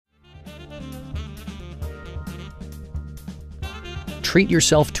treat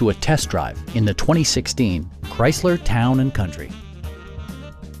yourself to a test drive in the 2016 Chrysler Town Country.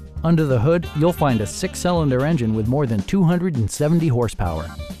 Under the hood, you'll find a 6-cylinder engine with more than 270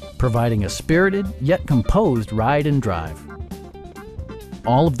 horsepower, providing a spirited yet composed ride and drive.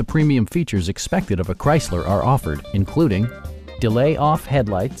 All of the premium features expected of a Chrysler are offered, including delay-off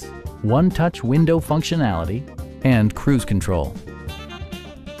headlights, one-touch window functionality, and cruise control.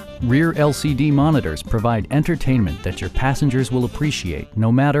 Rear LCD monitors provide entertainment that your passengers will appreciate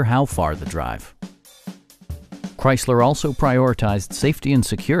no matter how far the drive. Chrysler also prioritized safety and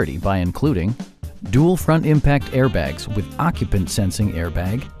security by including dual front impact airbags with occupant sensing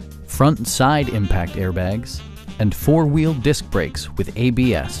airbag, front and side impact airbags, and 4-wheel disc brakes with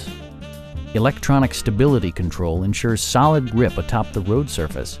ABS. Electronic stability control ensures solid grip atop the road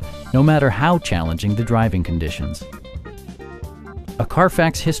surface, no matter how challenging the driving conditions. A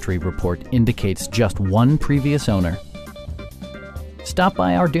Carfax history report indicates just one previous owner. Stop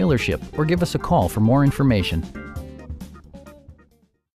by our dealership or give us a call for more information.